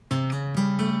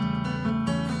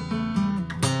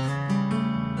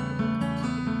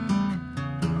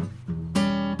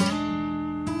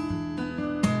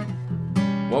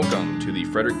Welcome to the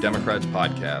Frederick Democrats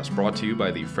podcast, brought to you by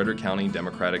the Frederick County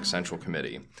Democratic Central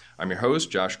Committee. I'm your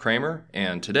host, Josh Kramer,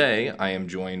 and today I am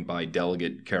joined by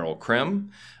Delegate Carol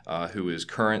Krim, who is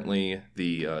currently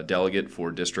the delegate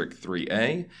for District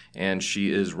 3A, and she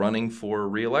is running for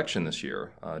re-election this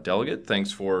year. Delegate,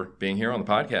 thanks for being here on the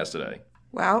podcast today.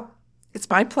 Well, it's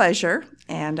my pleasure,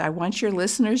 and I want your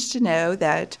listeners to know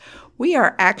that we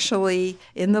are actually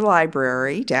in the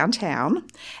library downtown,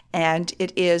 and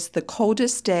it is the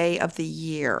coldest day of the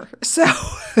year. So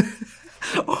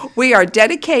we are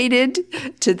dedicated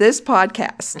to this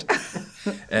podcast.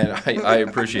 And I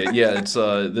appreciate it. Yeah, it's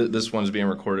this one's being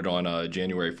recorded on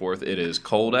January 4th. It is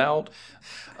cold out.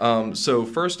 So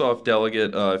first off,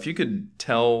 Delegate, if you could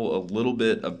tell a little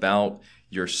bit about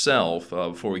yourself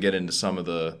before we get into some of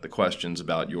the questions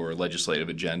about your legislative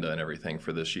agenda and everything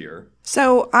for this year.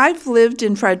 So I've lived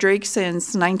in Frederick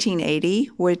since 1980,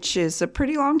 which is a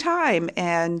pretty long time,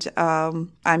 and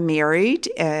I'm married,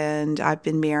 and I've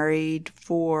been married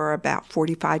for about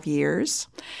 45 years,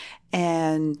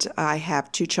 and I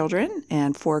have 2 children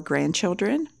and 4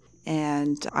 grandchildren.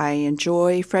 And I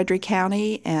enjoy Frederick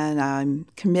County, and I'm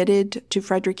committed to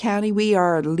Frederick County. We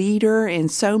are a leader in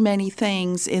so many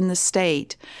things in the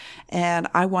state, and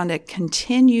I want to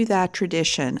continue that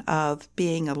tradition of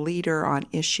being a leader on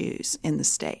issues in the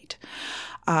state.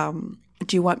 Do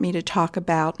you want me to talk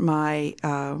about my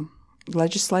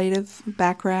legislative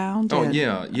background?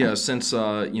 Yeah. Since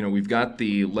we've got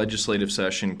the legislative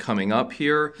session coming up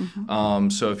here,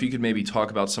 so if you could maybe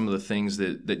talk about some of the things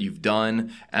that you've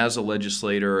done as a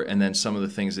legislator, and then some of the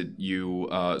things that you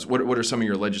what are some of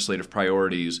your legislative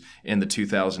priorities in the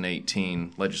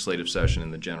 2018 legislative session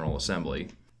in the General Assembly?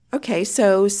 Okay,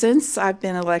 so since I've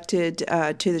been elected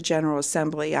to the General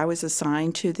Assembly, I was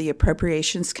assigned to the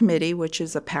Appropriations Committee, which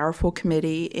is a powerful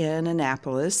committee in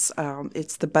Annapolis.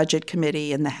 It's the Budget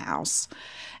Committee in the House.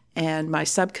 And my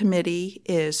subcommittee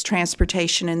is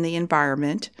Transportation and the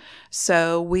Environment.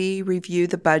 So we review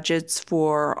the budgets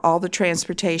for all the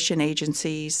transportation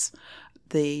agencies,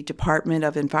 the Department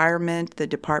of Environment, the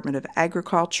Department of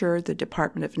Agriculture, the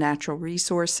Department of Natural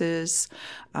Resources,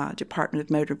 Department of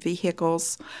Motor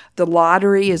Vehicles. The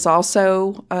lottery is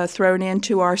also thrown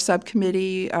into our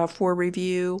subcommittee for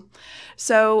review.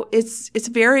 So it's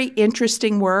very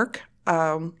interesting work.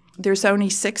 There's only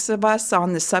 6 of us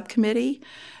on the subcommittee.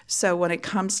 So when it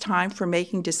comes time for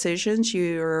making decisions,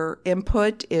 your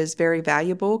input is very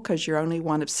valuable because you're only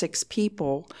one of 6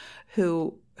 people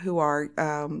who are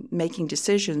making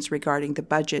decisions regarding the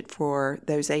budget for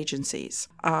those agencies.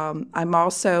 I'm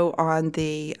also on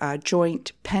the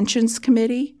Joint Pensions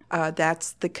Committee.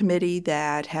 That's the committee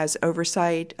that has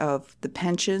oversight of the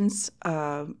pensions,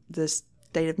 the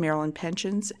State of Maryland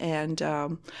pensions, and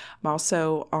I'm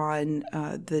also on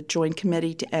the Joint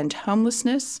Committee to End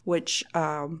Homelessness, which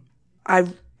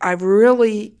I've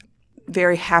really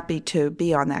very happy to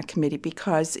be on that committee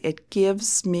because it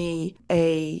gives me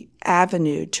a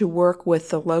avenue to work with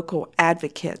the local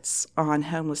advocates on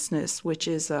homelessness, which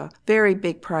is a very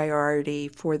big priority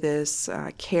for this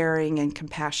caring and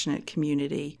compassionate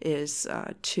community, is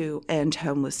to end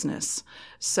homelessness.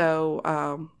 So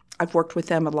I've worked with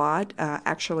them a lot.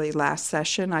 Actually, last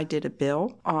session I did a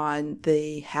bill on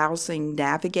the housing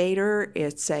navigator.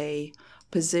 It's a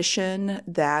position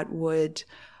that would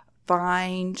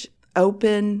find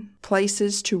open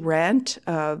places to rent,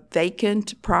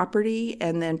 vacant property,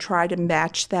 and then try to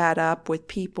match that up with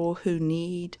people who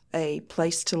need a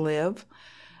place to live.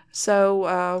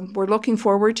 So we're looking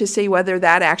forward to see whether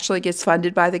that actually gets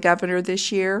funded by the governor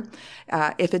this year.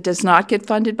 If it does not get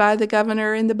funded by the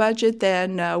governor in the budget,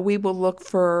 then we will look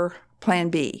for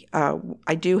Plan B.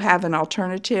 I do have an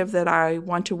alternative that I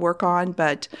want to work on,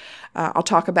 but I'll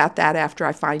talk about that after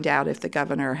I find out if the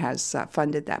governor has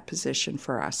funded that position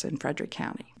for us in Frederick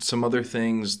County. Some other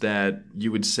things that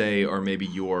you would say are maybe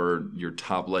your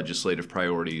top legislative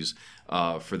priorities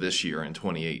for this year in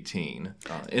 2018,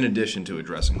 in addition to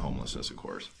addressing homelessness, of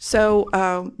course.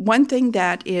 So one thing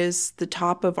that is the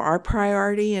top of our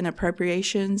priority in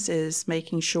appropriations is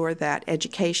making sure that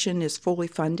education is fully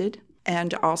funded,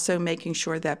 and also making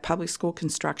sure that public school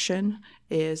construction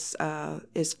is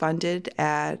funded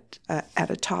at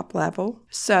a top level.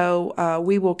 So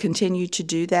we will continue to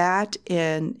do that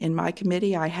in my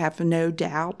committee. I have no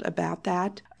doubt about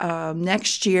that.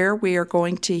 Next year, we are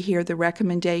going to hear the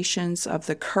recommendations of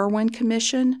the Kirwan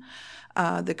Commission.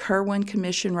 The Kirwan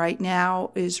Commission right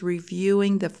now is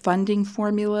reviewing the funding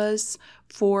formulas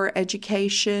for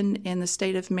education in the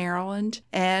state of Maryland.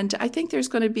 And I think there's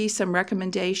going to be some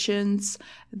recommendations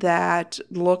that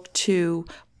look to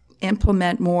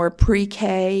implement more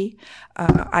pre-K.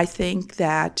 I think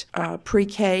that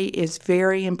pre-K is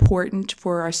very important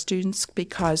for our students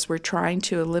because we're trying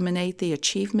to eliminate the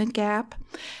achievement gap.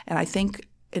 And I think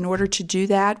in order to do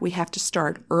that, we have to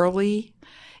start early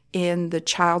in the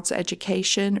child's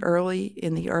education, early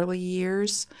in the early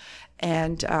years.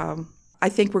 And I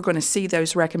think we're going to see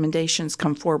those recommendations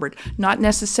come forward, not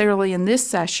necessarily in this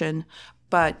session,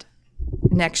 but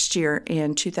next year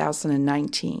in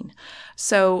 2019.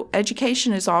 So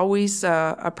education is always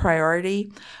a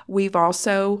priority. We've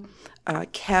also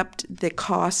kept the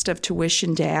cost of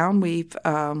tuition down. We've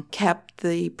kept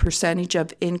the percentage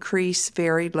of increase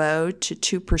very low to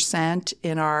 2%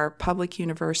 in our public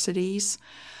universities.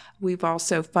 We've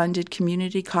also funded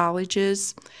community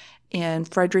colleges in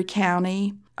Frederick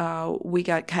County. We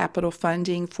got capital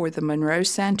funding for the Monroe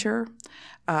Center.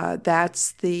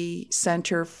 That's the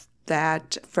center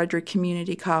that Frederick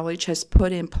Community College has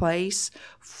put in place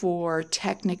for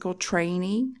technical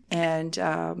training, and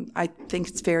I think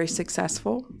it's very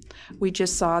successful. We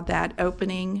just saw that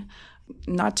opening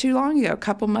not too long ago, a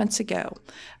couple months ago.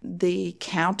 The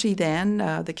county then,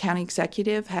 the county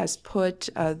executive has put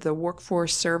the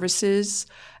workforce services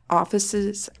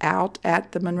offices out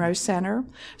at the Monroe Center.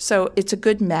 So it's a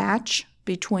good match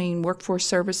between workforce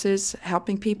services,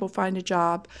 helping people find a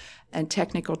job, and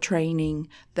technical training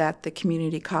that the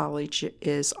community college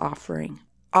is offering.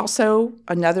 Also,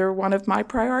 another one of my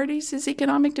priorities is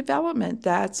economic development.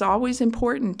 That's always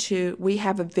important we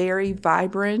have a very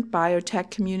vibrant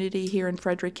biotech community here in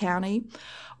Frederick County.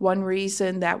 One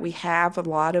reason that we have a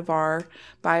lot of our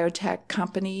biotech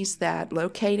companies that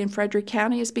locate in Frederick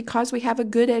County is because we have a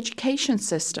good education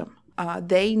system.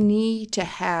 They need to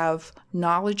have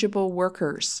knowledgeable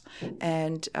workers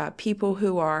and people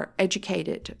who are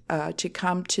educated to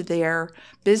come to their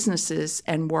businesses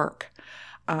and work.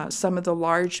 Some of the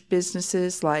large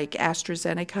businesses like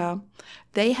AstraZeneca,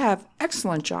 they have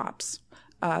excellent jobs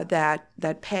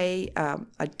that pay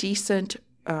a decent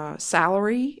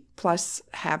salary plus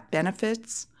have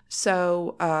benefits.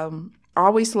 So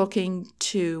always looking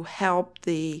to help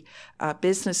the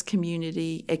business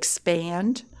community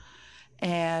expand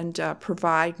and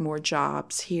provide more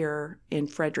jobs here in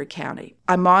Frederick County.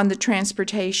 I'm on the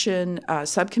Transportation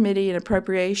Subcommittee and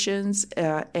Appropriations,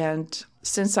 and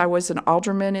since I was an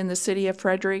alderman in the city of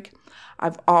Frederick,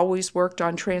 I've always worked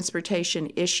on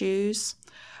transportation issues.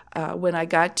 When I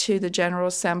got to the General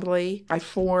Assembly, I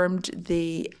formed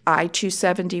the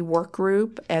I-270 work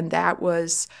group, and that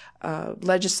was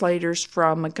legislators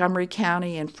from Montgomery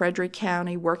County and Frederick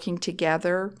County working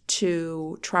together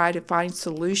to try to find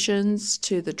solutions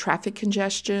to the traffic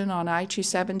congestion on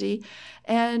I-270.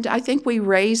 And I think we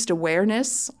raised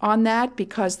awareness on that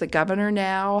because the governor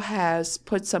now has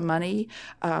put some money,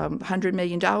 $100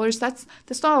 million.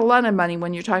 That's not a lot of money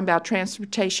when you're talking about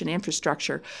transportation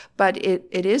infrastructure, but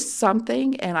it is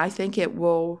something, and I think it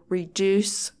will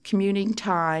reduce commuting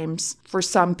times for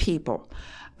some people.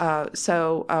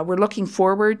 So we're looking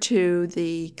forward to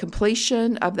the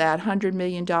completion of that $100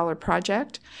 million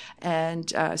project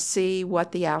and see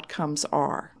what the outcomes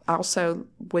are. I also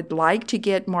would like to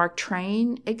get MARC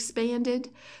Train expanded.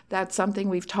 That's something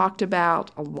we've talked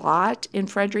about a lot in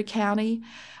Frederick County.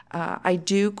 I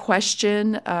do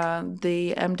question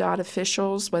the MDOT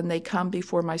officials when they come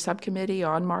before my subcommittee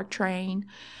on MARC Train.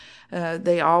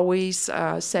 They always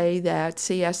say that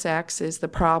CSX is the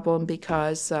problem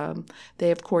because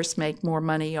they, of course, make more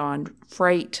money on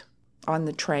freight on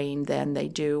the train than they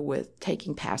do with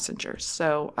taking passengers.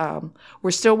 So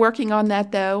we're still working on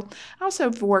that, though. I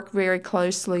also work very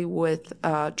closely with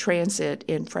transit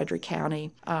in Frederick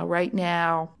County. Right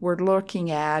now, we're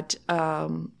looking at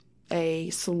a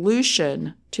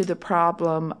solution to the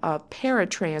problem of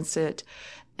paratransit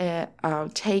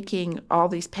taking all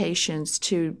these patients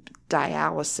to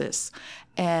dialysis.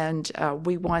 And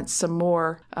we want some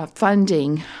more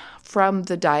funding from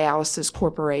the dialysis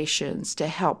corporations to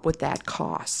help with that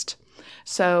cost.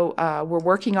 So we're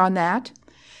working on that,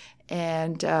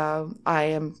 and I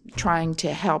am trying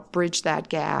to help bridge that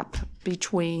gap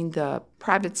between the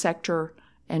private sector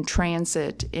and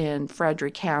transit in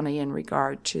Frederick County in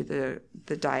regard to the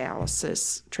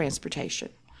dialysis transportation.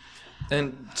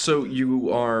 And so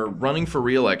you are running for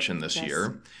re-election this Yes.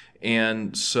 year.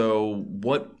 And so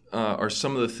what are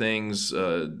some of the things,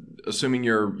 assuming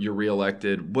you're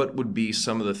reelected, what would be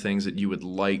some of the things that you would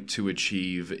like to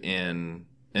achieve in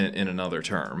another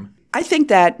term? I think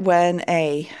that when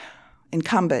a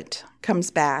incumbent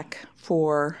comes back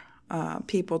for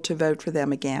people to vote for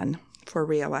them again for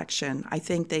re-election, I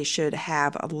think they should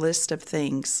have a list of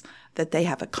things that they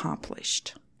have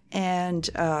accomplished. And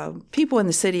people in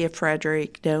the city of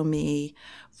Frederick know me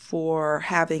for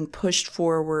having pushed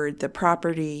forward the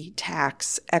property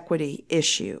tax equity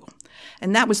issue.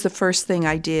 And that was the first thing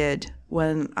I did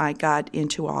when I got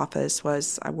into office.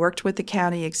 Was I worked with the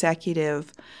county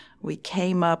executive. We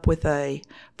came up with a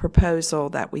proposal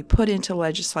that we put into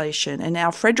legislation. And now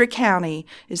Frederick County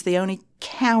is the only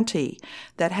county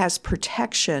that has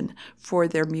protection for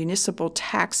their municipal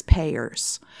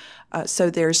taxpayers. So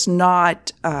there's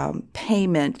not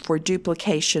payment for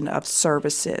duplication of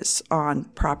services on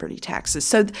property taxes.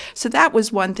 So that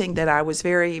was one thing that I was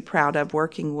very proud of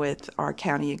working with our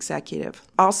county executive.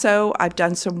 Also, I've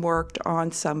done some work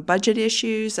on some budget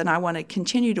issues, and I want to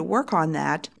continue to work on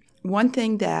that. One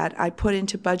thing that I put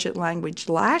into budget language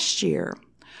last year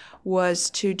was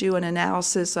to do an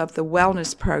analysis of the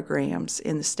wellness programs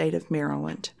in the state of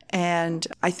Maryland. And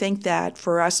I think that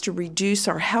for us to reduce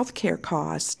our health care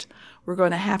cost, we're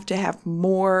going to have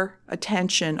more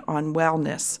attention on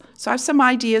wellness. So I have some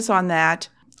ideas on that.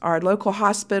 Our local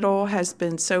hospital has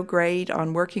been so great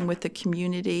on working with the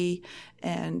community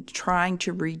and trying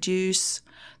to reduce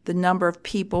the number of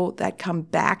people that come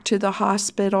back to the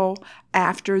hospital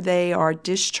after they are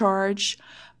discharged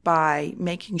by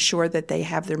making sure that they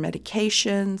have their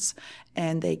medications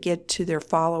and they get to their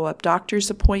follow-up doctor's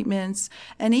appointments.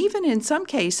 And even in some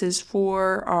cases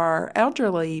for our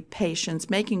elderly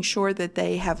patients, making sure that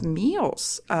they have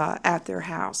meals at their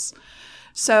house.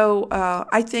 So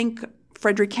I think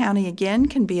Frederick County, again,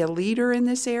 can be a leader in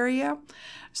this area.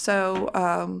 So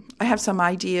I have some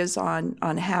ideas on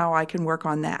how I can work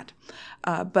on that.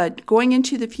 But going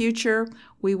into the future,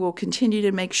 we will continue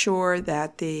to make sure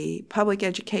that the public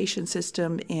education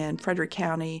system in Frederick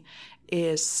County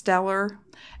is stellar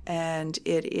and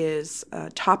it is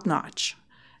top-notch.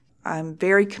 I'm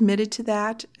very committed to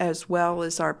that, as well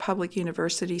as our public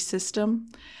university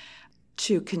system,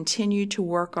 to continue to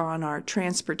work on our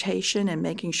transportation and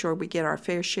making sure we get our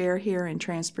fair share here in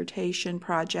transportation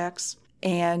projects.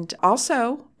 And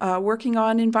also working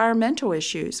on environmental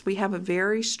issues. We have a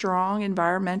very strong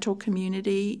environmental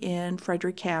community in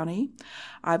Frederick County.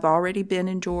 I've already been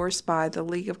endorsed by the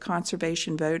League of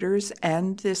Conservation Voters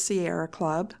and the Sierra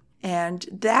Club. And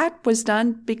that was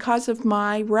done because of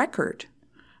my record.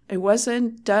 It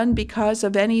wasn't done because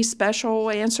of any special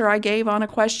answer I gave on a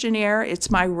questionnaire. It's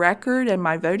my record and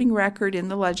my voting record in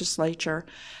the legislature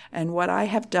and what I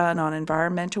have done on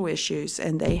environmental issues,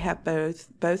 and they have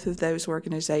both of those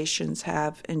organizations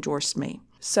have endorsed me.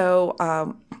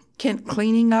 So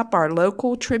cleaning up our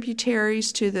local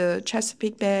tributaries to the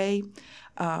Chesapeake Bay,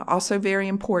 also very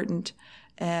important,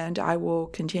 and I will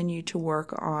continue to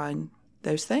work on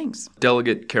those things.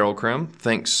 Delegate Carol Krim,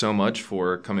 thanks so much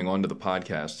for coming on to the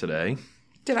podcast today.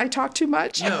 Did I talk too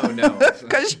much? No.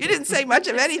 Because you didn't say much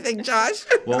of anything, Josh.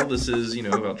 Well, this is,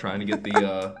 about trying to get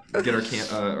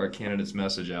our candidates'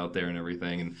 message out there and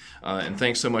everything. And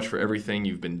thanks so much for everything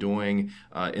you've been doing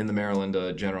in the Maryland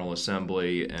General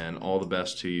Assembly, and all the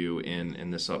best to you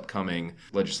in this upcoming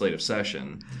legislative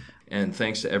session. And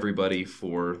thanks to everybody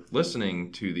for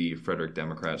listening to the Frederick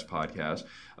Democrats podcast.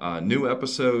 New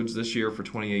episodes this year for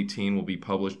 2018 will be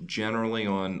published generally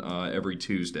on every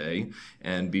Tuesday.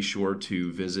 And be sure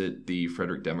to visit the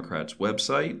Frederick Democrats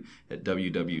website at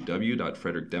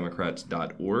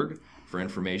www.frederickdemocrats.org for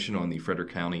information on the Frederick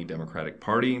County Democratic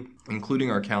Party,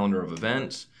 including our calendar of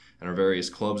events and our various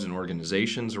clubs and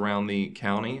organizations around the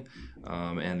county.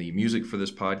 And the music for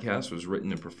this podcast was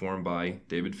written and performed by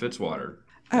David Fitzwater.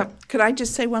 Could I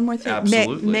just say one more thing?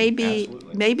 Absolutely.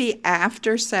 Maybe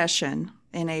after session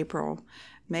in April,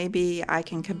 maybe I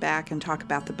can come back and talk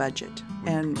about the budget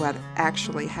and what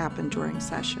actually happened during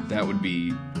session. That would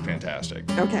be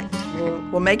fantastic. Okay.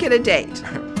 We'll make it a date.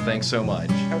 Thanks so much.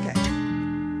 Okay.